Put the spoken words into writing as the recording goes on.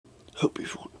hope you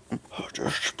heard your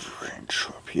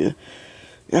SpringTrap here.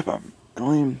 Yep, I'm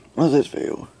doing this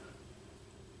video.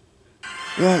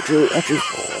 Yeah,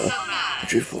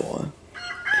 SMG4.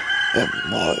 And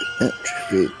my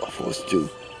SMG3 are forced to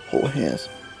hold hands.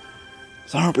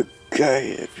 Sound a bit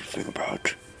gay if you think about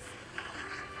it.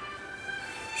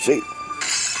 See?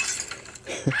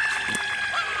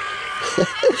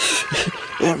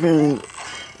 I mean,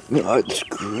 I'd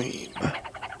scream. What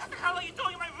the hell are you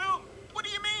doing in my room? What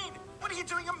do you mean? What are you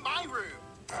doing in my room?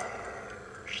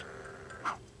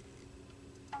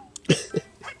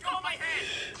 Let go of my hand!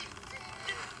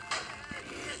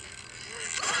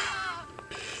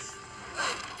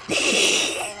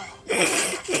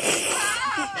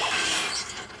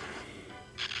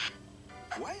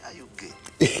 Why are you gay?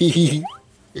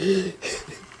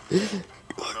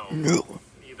 Oh, no.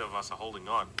 Neither of us are holding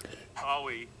on, are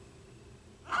we?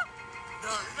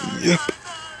 Yep.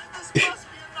 This must be a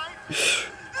nightmare.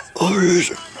 Oh, it is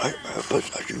a nightmare, but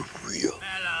it's actually real.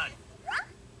 Melon.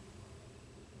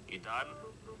 You done?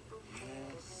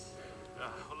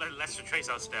 Let's retrace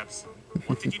our steps.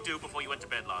 What did you do before you went to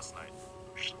bed last night?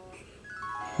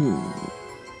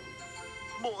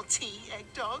 More tea, egg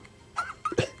dog?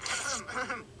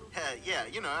 Yeah,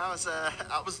 you know, I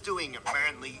was doing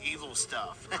manly evil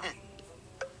stuff.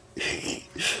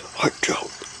 I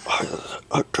doubt Well,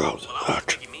 I was that.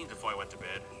 making mean before I went to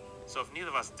bed. So if neither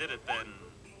of us did it, then...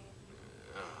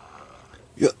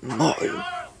 Yeah, mine.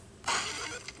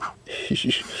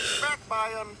 Back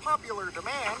by unpopular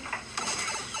demand.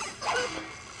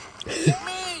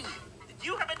 Me! Did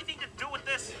you have anything to do with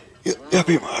this? Yeah,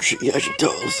 pretty much. Yes, it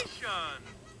does.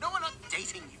 No, we're not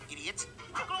dating, you idiot.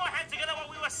 You glue our heads together while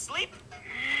we were asleep?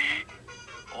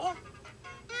 Oh?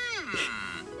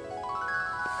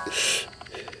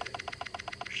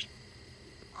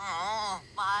 Oh,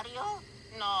 Mario?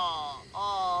 No.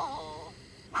 Oh.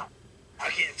 I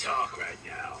can't talk right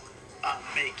now. I'm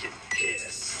making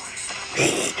piss.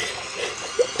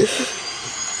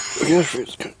 Yes,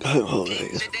 it's kind of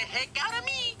hilarious. The heck out of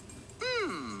me?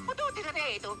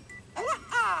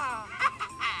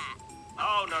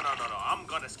 Oh, no. I'm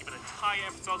gonna skip an entire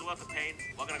episode's worth of pain.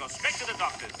 We're gonna go straight to the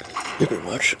doctors. Yeah, pretty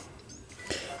much.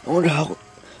 I wonder how...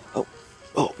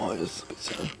 Oh my, this is a bit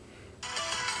sad.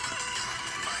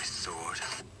 My sword.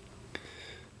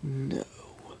 No.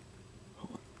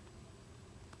 Hold on.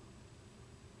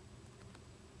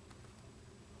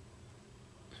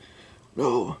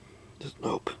 No. Just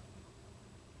nope.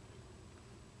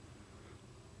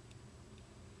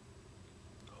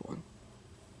 Hold on.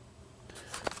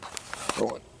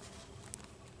 Hold on.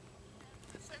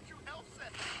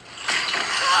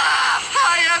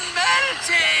 I am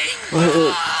melting! No.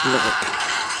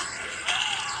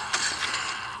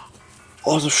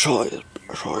 Also, sorry,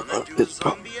 it's a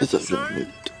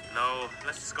unit. No,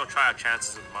 let's just go try our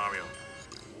chances with Mario.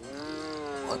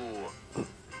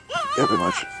 Yeah, pretty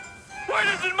much. Why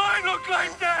doesn't mine look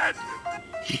like that?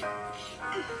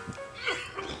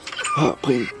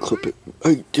 Playing clip it.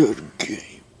 I did a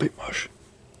game, pretty much.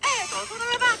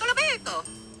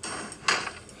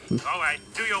 Alright,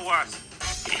 do your worst.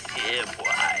 Yeah, boy.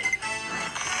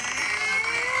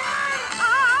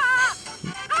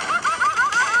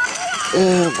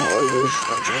 Yeah, Mario is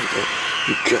not trying to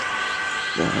get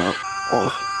that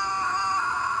off.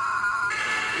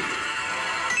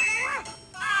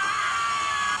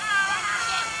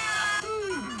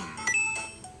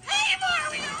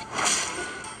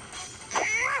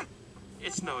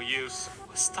 It's no use.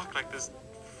 We're stuck like this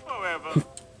forever.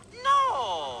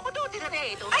 No! I got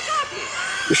it!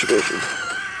 Distribution.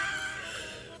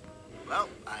 Well,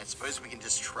 I suppose we can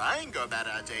just try and go about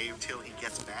our day until he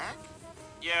gets back.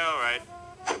 Yeah, alright.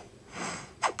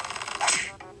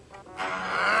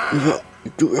 Yeah,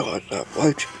 you do realize that,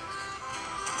 right?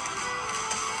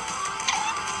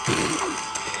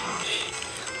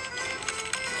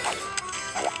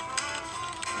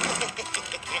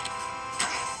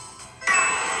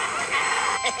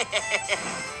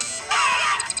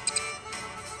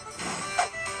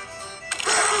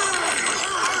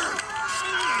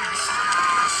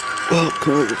 Well,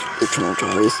 can I just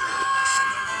traumatized?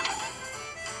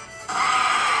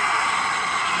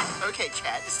 Okay,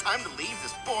 Chad, it's time to leave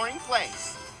this boring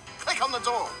place. Click on the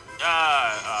door.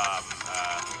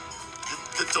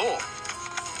 The door.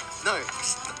 No,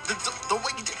 the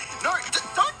way you do. No,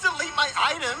 don't delete my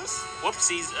items.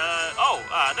 Whoopsies.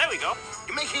 There we go.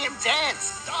 You're making him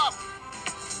dance. Stop.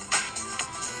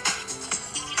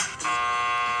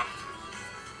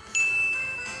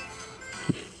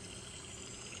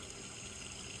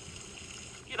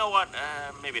 You know what?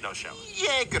 Maybe no show.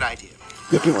 Yeah, good idea.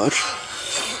 Yeah, pretty much.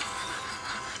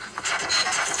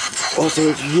 Also,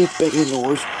 if you hear banging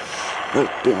noise,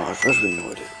 let's be honest, let's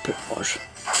ignore it, pretty much.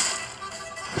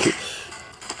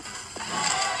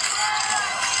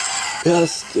 Yeah,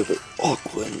 that's stupid,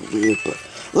 awkward, and weird, but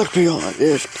let's be honest,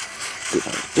 it's good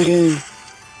night digging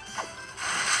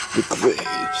the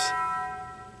graves.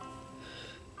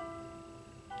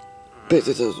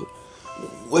 Visitors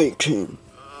waiting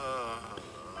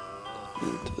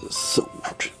into so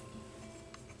much.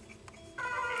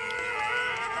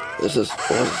 This is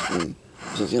awesome.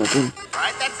 This is anything.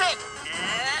 Right, that's it.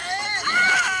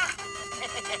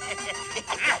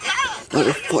 That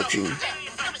is fudging.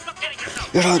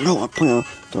 Yes, I know I'm playing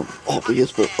some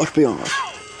obvious, but let's be honest.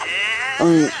 I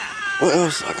mean, what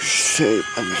else I could say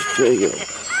in this video?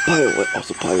 By the way,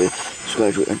 also by the way,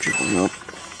 subscribe to entry coming up.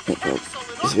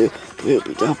 This video will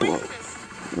be down below.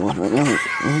 You want right now?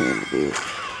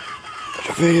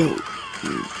 The video,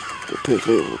 the page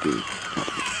video will be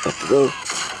up below.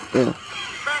 Yeah.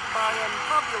 Back by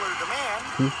unpopular demand,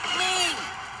 me.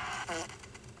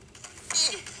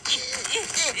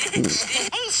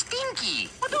 Hey, Stinky!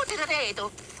 What do you do?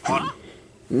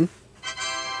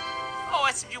 Oh,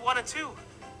 SMG1 and 2.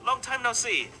 Long time no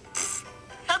see.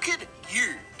 How could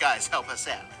you guys help us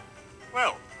out?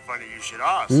 Well, funny you should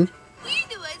ask. We're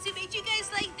the ones who made you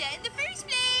guys like that in the first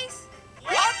place.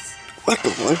 What? What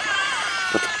the what?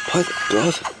 What the pilot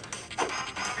does?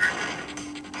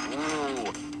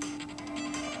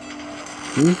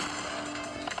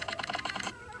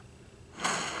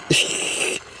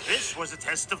 This was a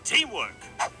test of teamwork.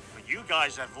 But you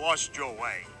guys have lost your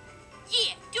way.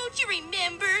 Yeah, don't you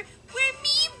remember? We're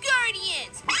meme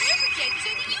guardians. We're protectors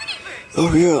of the universe.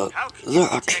 Oh yeah, How can you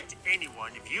that. protect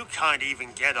anyone if you can't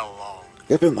even get along?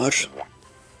 Yeah, pretty much.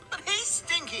 But he's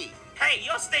stinky. Hey,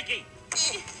 you're stinky.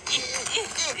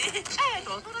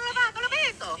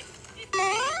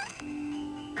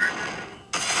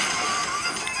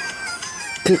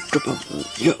 Click the button.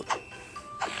 Yeah.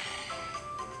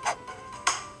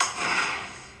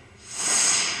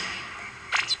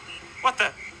 What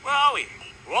the? Where are we?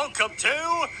 Welcome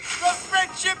to the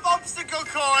Friendship Obstacle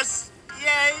Course!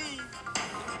 Yay!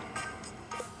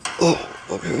 Oh,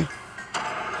 okay.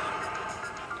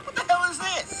 What the hell is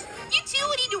this? You two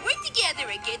will need to work together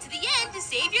and get to the end to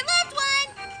save your loved one.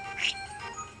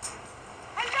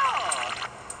 Hello.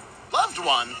 Loved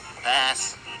one?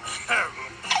 Pass.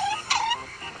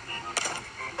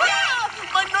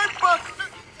 My notebook!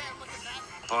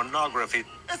 Pornography.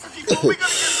 SMG4, we gotta get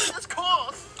through this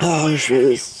course! Oh, shit.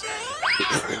 This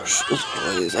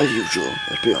place, as usual,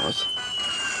 let's be honest.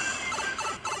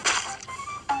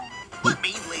 Let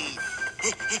me leave.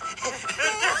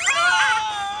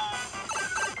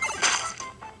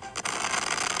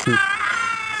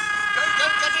 Go,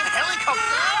 get in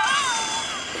helicopter!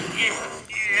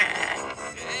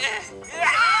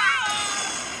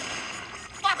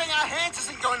 Clapping our hands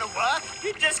isn't going to work.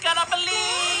 You just gotta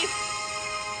believe.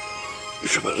 You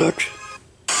should have looked.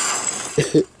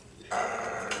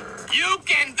 You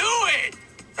can do it.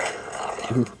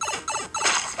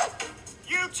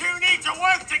 You two need to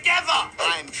work together!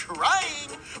 I'm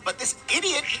trying, but this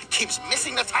idiot keeps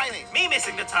missing the timing. Me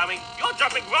missing the timing. You're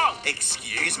jumping wrong.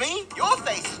 Excuse me? Your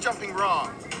face is jumping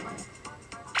wrong.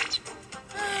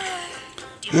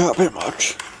 Yeah, pretty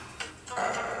much.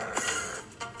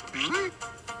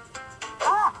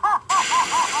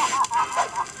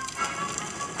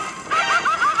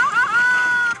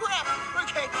 Crap!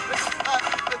 Okay,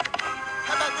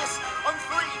 how about this? On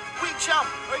 3, we jump,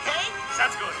 okay?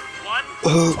 Sounds good. 1,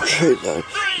 Okay, then.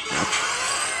 3.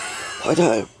 Why did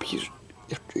I abuse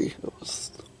FG? That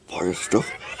was fire stuff.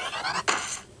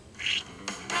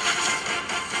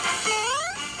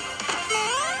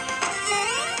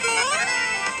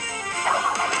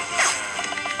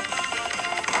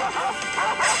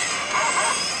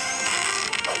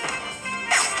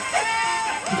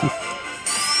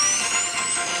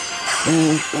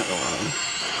 And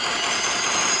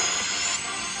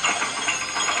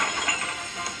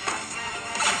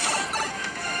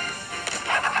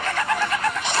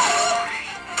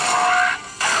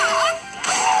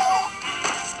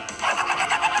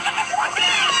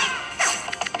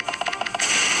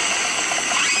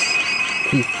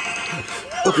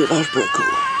okay, that's pretty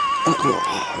cool. Not gonna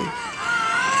lie.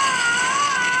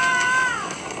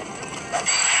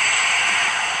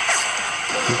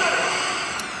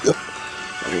 Yep.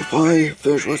 Okay, fine,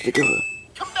 finish us together.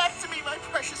 Come back to me, my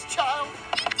precious child.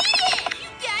 You did it! You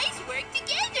guys worked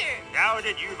together. Now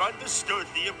that you've understood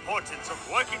the importance of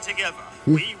working together,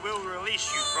 we will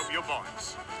release you from your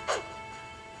bonds.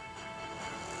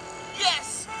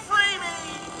 Yes, free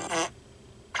me.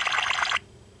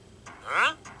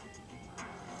 Huh?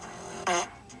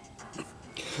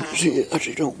 see, it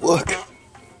actually don't work.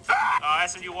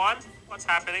 SMG1, what's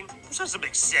happening? This doesn't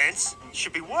make sense. It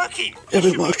should be working. Every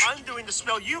It should much. be undoing the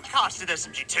spell you casted,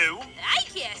 SMG2. I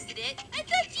casted it. I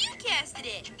thought you casted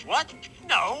it. What?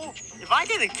 No. If I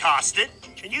didn't cast it,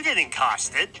 and you didn't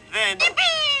cast it, then...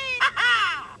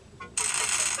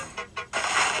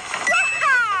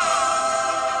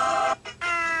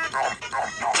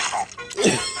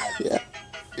 Yeah.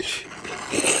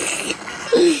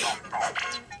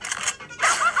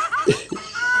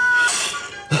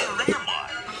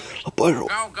 A bottle.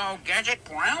 Go, Gadget.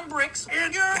 Brown bricks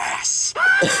in your ass.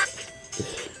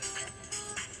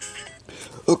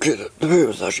 Okay, the video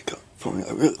was actually good for me.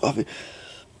 I really love it.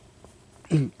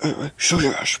 Anyway, show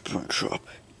your ass SpringTrap.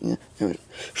 Yeah, anyway,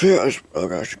 show your ass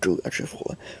actually do actually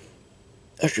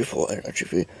for and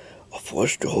actually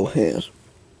force the whole hands.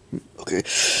 Okay.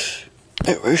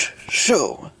 Anyways,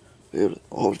 so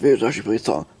all the videos actually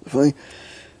pretty long. Funny.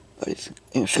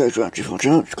 In schedule actually for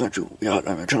channel, subscribe to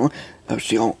my channel. I'll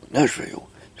see you on next video.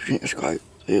 Subscribe,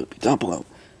 it'll be down below.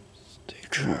 Stay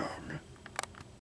tuned.